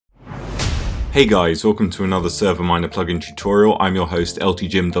Hey guys, welcome to another ServerMiner plugin tutorial. I'm your host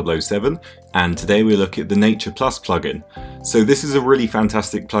LTJim007 and today we look at the Nature Plus plugin. So this is a really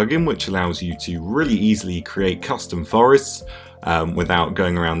fantastic plugin which allows you to really easily create custom forests without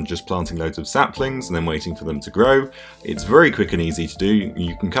going around just planting loads of saplings and then waiting for them to grow. It's very quick and easy to do.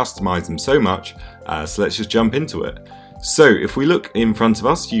 You can customize them so much, so let's just jump into it. So if we look in front of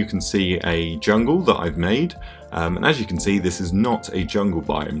us, you can see a jungle that I've made. And as you can see, this is not a jungle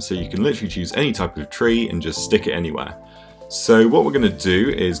biome, so you can literally choose any type of tree and just stick it anywhere. So what we're going to do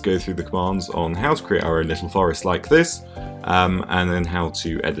is go through the commands on how to create our own little forest like this, and then how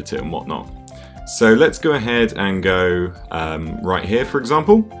to edit it and whatnot. So let's go ahead and go right here, for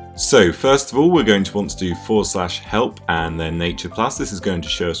example. So first of all, we're going to want to do /help and then Nature Plus. This is going to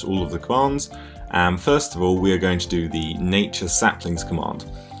show us all of the commands. And first of all, we are going to do the Nature Saplings command.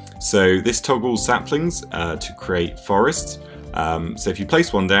 So this toggles saplings to create forests. So if you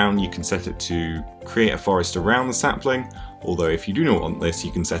place one down, you can set it to create a forest around the sapling, although if you do not want this,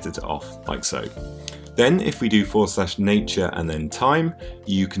 you can set it to off, like so. Then if we do /nature and then time,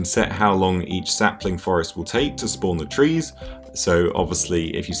 you can set how long each sapling forest will take to spawn the trees. So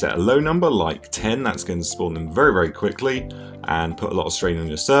obviously if you set a low number like 10, that's going to spawn them very, very quickly and put a lot of strain on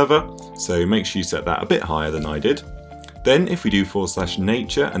your server. So make sure you set that a bit higher than I did. Then if we do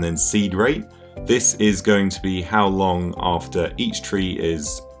 /nature and then seed rate, this is going to be how long after each tree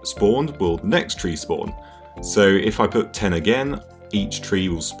is spawned will the next tree spawn. So if I put 10 again, each tree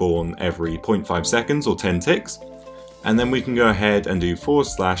will spawn every 0.5 seconds or 10 ticks. And then we can go ahead and do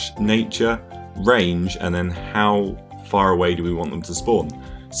 /nature range and then how far away do we want them to spawn.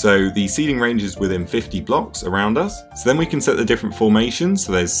 So the seeding range is within 50 blocks around us. So then we can set the different formations.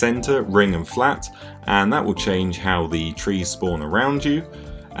 So there's center, ring and flat, and that will change how the trees spawn around you.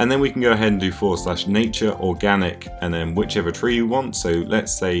 And then we can go ahead and do /nature organic and then whichever tree you want. So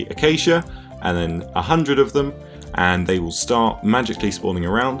let's say acacia and then 100 of them, and they will start magically spawning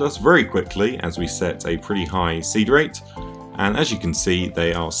around us very quickly as we set a pretty high seed rate. And as you can see,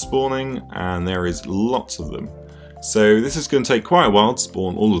 they are spawning and there is lots of them. So this is going to take quite a while to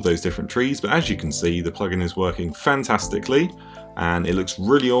spawn all of those different trees, but as you can see, the plugin is working fantastically and it looks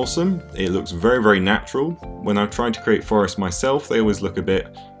really awesome. It looks very, very natural. When I've tried to create forests myself, they always look a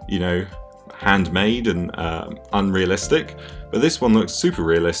bit, you know, handmade and unrealistic, but this one looks super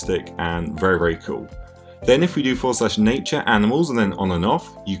realistic and very, very cool. Then if we do /nature animals and then on and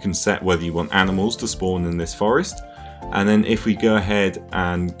off, you can set whether you want animals to spawn in this forest. And then if we go ahead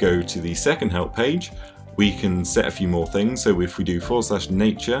and go to the second help page, we can set a few more things. So if we do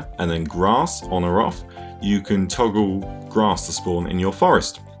 /nature and then grass on or off, you can toggle grass to spawn in your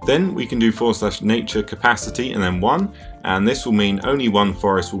forest. Then we can do /nature capacity and then 1, and this will mean only one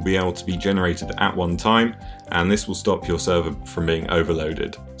forest will be able to be generated at one time, and this will stop your server from being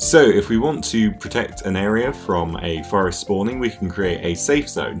overloaded. So if we want to protect an area from a forest spawning, we can create a safe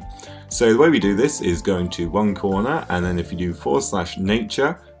zone. So the way we do this is going to one corner, and then if you do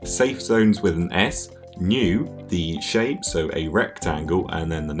 /nature safe zones with an S, new, the shape, so a rectangle,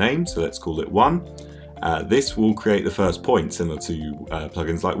 and then the name, so let's call it 1. This will create the first point, similar to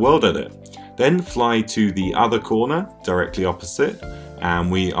plugins like World Edit. Then fly to the other corner, directly opposite, and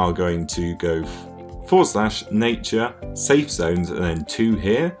we are going to go /nature safe zones and then 2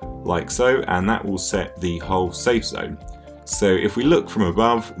 here, like so, and that will set the whole safe zone. So if we look from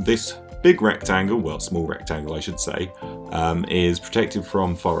above, this big rectangle, well, small rectangle I should say, is protected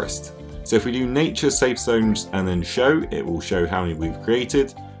from forest. So if we do nature safe zones and then show, it will show how many we've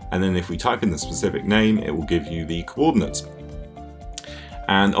created. And then if we type in the specific name, it will give you the coordinates.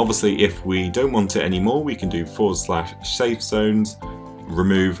 And obviously if we don't want it anymore, we can do /safe zones,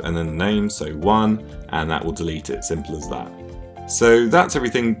 remove and then the name, so 1, and that will delete it, simple as that. So that's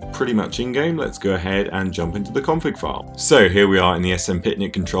everything pretty much in-game. Let's go ahead and jump into the config file. So here we are in the SM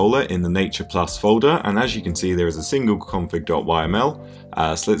Picnic controller in the Nature Plus folder, and as you can see there is a single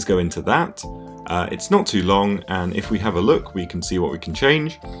config.yml, so let's go into that. It's not too long, and if we have a look we can see what we can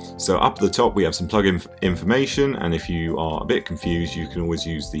change. So up at the top we have some plugin information, and if you are a bit confused you can always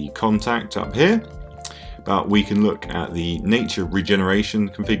use the contact up here. But we can look at the nature regeneration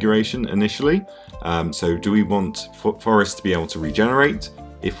configuration initially. So do we want forests to be able to regenerate?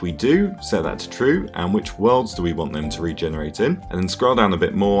 If we do, set that to true, and which worlds do we want them to regenerate in? And then scroll down a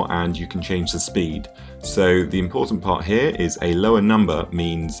bit more and you can change the speed. So the important part here is a lower number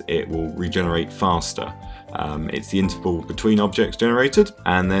means it will regenerate faster. It's the interval between objects generated,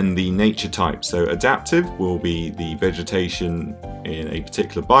 and then the nature type. So adaptive will be the vegetation in a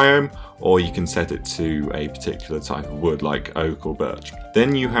particular biome, or you can set it to a particular type of wood like oak or birch.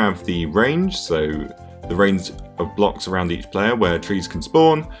 Then you have the range, so the range of blocks around each player where trees can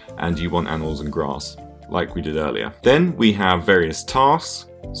spawn, and you want animals and grass, like we did earlier. Then we have various tasks.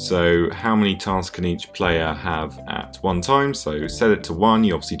 So how many tasks can each player have at one time? So set it to 1,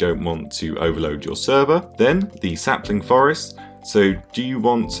 you obviously don't want to overload your server. Then the Sapling Forest. So do you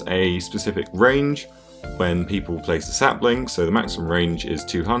want a specific range when people place a sapling? So the maximum range is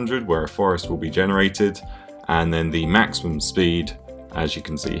 200 where a forest will be generated, and then the maximum speed, as you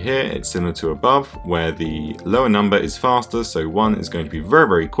can see here, it's similar to above where the lower number is faster, so 1 is going to be very,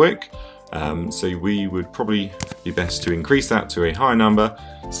 very quick. So we would probably be best to increase that to a higher number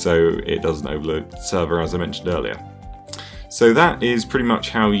so it doesn't overload the server, as I mentioned earlier. So that is pretty much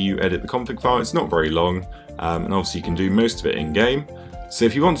how you edit the config file. It's not very long, and obviously you can do most of it in game. So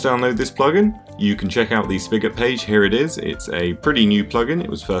if you want to download this plugin, you can check out the Spigot page. Here it is. It's a pretty new plugin. It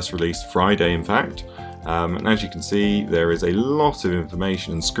was first released Friday, in fact. And as you can see, there is a lot of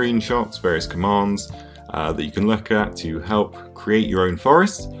information and screenshots, various commands that you can look at to help create your own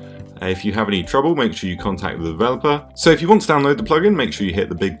forest. If you have any trouble, make sure you contact the developer. So if you want to download the plugin, make sure you hit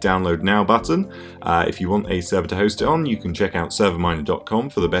the big download now button. If you want a server to host it on, you can check out ServerMiner.com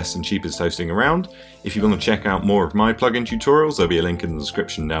for the best and cheapest hosting around. If you want to check out more of my plugin tutorials, there'll be a link in the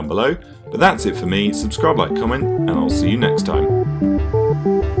description down below. But that's it for me. Subscribe, like, comment, and I'll see you next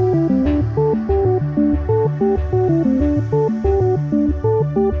time.